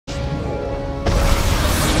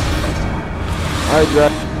Alright,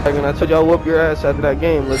 Dragon, I told you I'll whoop your ass after that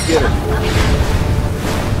game. Let's get it.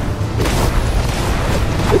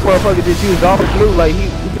 This motherfucker just used all the blue like he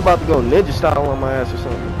about to go ninja style on my ass or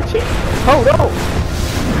something. Hold on.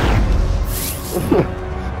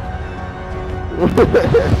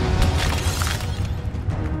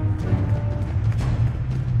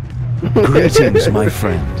 Greetings, my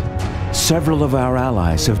friend. Several of our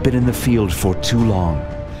allies have been in the field for too long.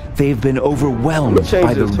 They've been overwhelmed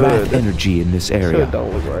by the wrath energy in this area.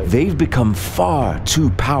 They've become far too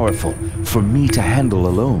powerful for me to handle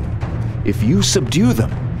alone. If you subdue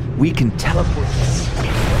them, we can teleport them.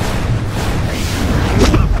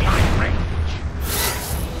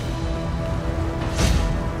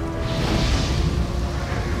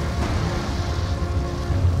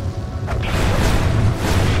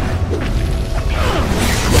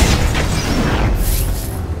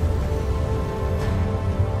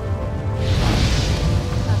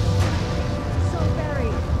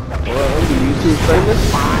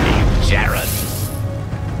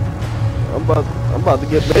 I'm about to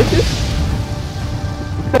get bitches.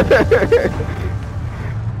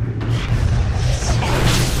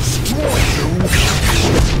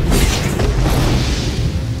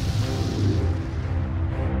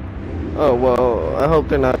 Oh well, I hope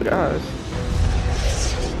they're not guys.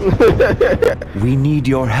 We need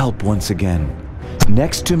your help once again.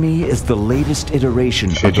 Next to me is the latest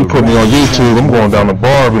iteration. Shit, you put me on YouTube, I'm going down the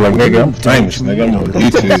bar, be like, nigga, I'm famous, nigga, I'm on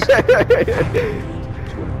YouTube.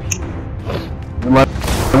 Like,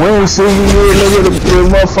 we ain't seen you here, nigga, the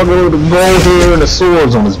motherfucker with the gold hair and the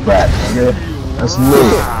swords on his back, nigga. That's me.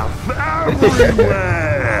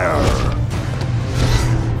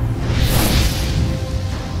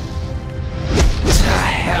 To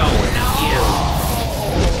hell with you.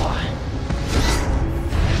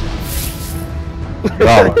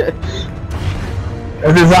 God.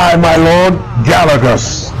 It is I, my lord,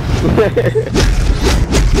 Galagus.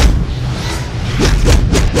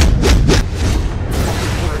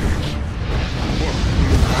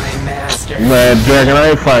 Man, Dragon, I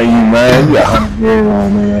ain't fighting you, man. You got 100 years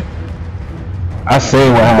on, man. I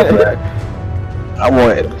seen what happened. I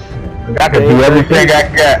want it. I can do everything I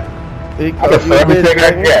got. I can do everything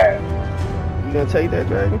I got. You gonna take that,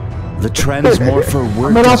 Dragon? The Transmorpher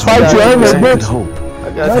worked I'll fight you, I ain't no bitch. Hope. I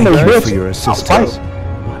got Thank you for your assistance.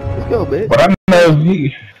 Let's go, bitch. But I know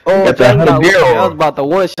you. Oh, got that 100 year I was about to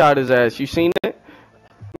one-shot his ass. You seen that?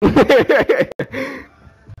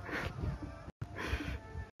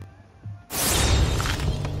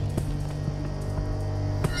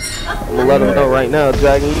 I'm gonna let him know right now,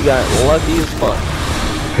 Dragon, you got lucky as fuck.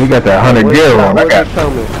 He got that 100 gear on. I got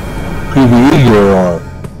PvE gear on.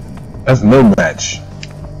 That's no match.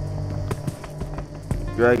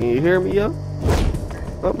 Dragon, you hear me, yo?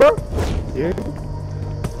 Huh, bro? You hear me?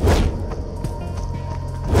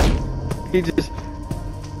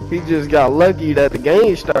 He just got lucky that the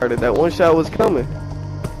game started. That one shot was coming.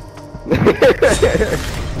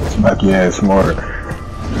 Lucky ass smart.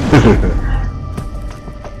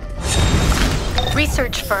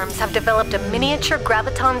 Research firms have developed a miniature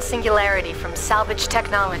graviton singularity from salvage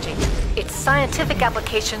technology. Its scientific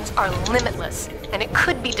applications are limitless, and it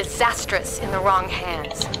could be disastrous in the wrong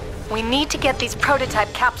hands. We need to get these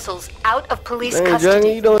prototype capsules out of police custody.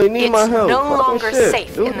 Johnny, you don't need my help. It's no longer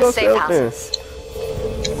safe in the safe houses.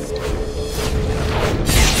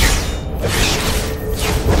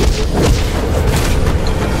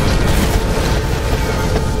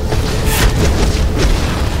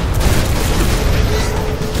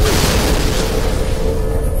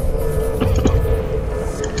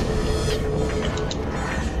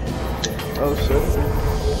 Oh shit.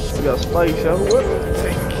 We got spikes, yo. What?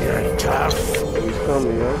 Think you're tough. He's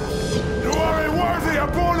coming, yo. You are a worthy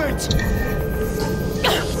opponent!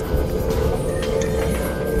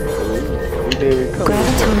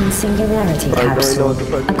 Graviton singularity capsule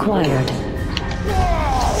acquired.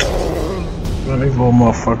 Man, these little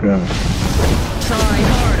motherfuckers. Try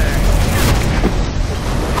harder.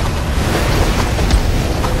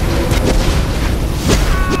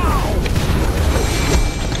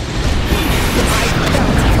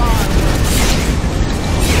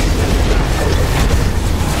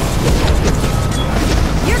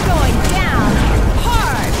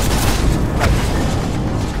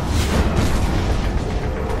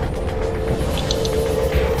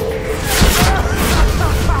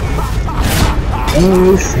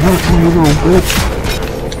 Oh, snap, you little bitch.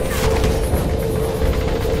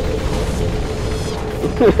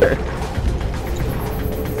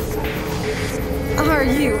 Are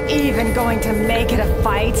you even going to make it a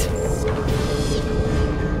fight?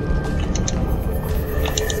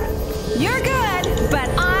 You're good, but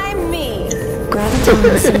I'm me.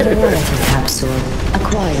 Graviton singularity capsule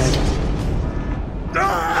acquired.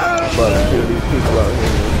 I'm about to kill these people out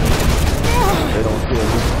here. They don't kill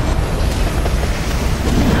me.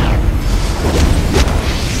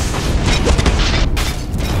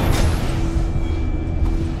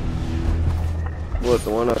 What, the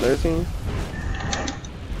one on their team?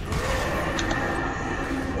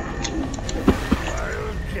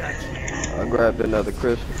 I grabbed another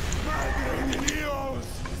crystal.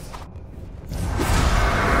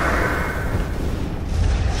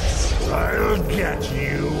 I'll get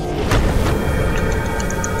you.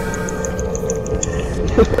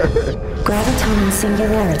 Graviton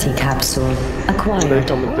singularity capsule acquired. They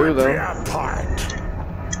coming through though. Apart.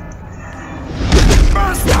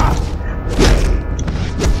 Master!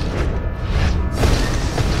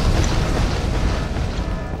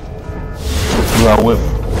 You are with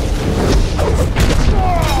me.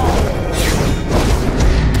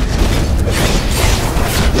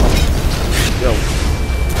 Yo.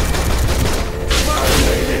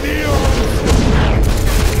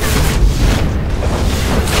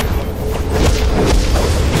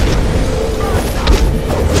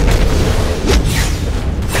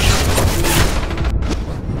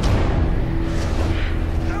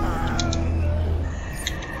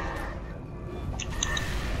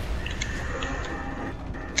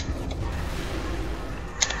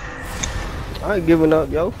 I ain't giving up,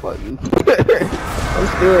 yo. Fuck you. I'm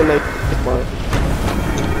still in that spot.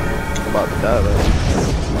 I'm about to die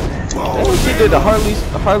though. Damn, she did the Harley,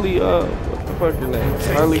 what the fuck is her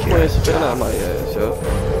name? Harley Quinn spin on my ass, yo.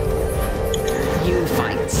 You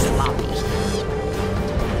fight sloppy.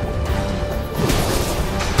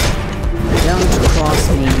 Don't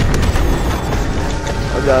cross me.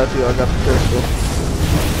 I got you, I got the crystal.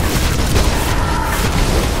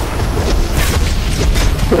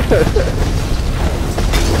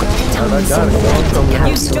 Graviton singularity You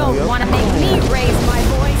capsule. don't want to make me raise my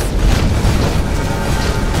voice.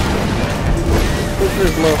 What's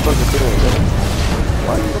this motherfucker doing, bro?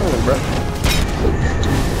 Why you doing, bro?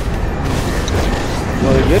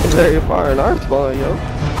 Well, it gets very far in our spawn, yo.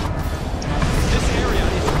 This area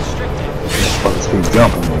is restricted. Fuckers keep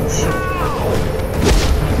jumping on this.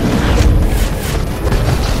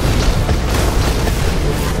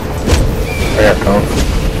 There it comes.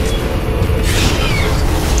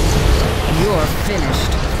 You're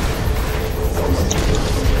finished.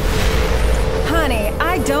 Honey,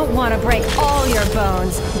 I don't want to break all your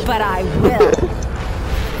bones, but I will.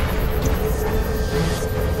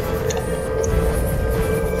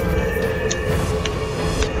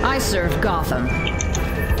 I serve Gotham.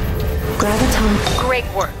 Graviton. Great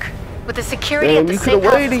work. With the security Damn, at the you safe coulda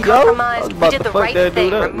house waited, yo. compromised, I was we about did to the fuck right that thing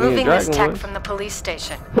dude up. Me and removing this Dragon tech was. from the police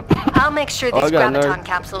station. I'll make sure Oh, I these got Graviton nerf-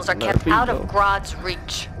 capsules are nerf kept feet, out of though. Grodd's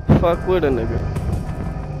reach. Fuck with a nigga.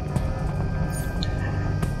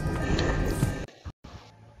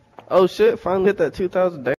 Oh shit, finally hit that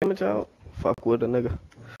 2,000 damage out. Fuck with a nigga.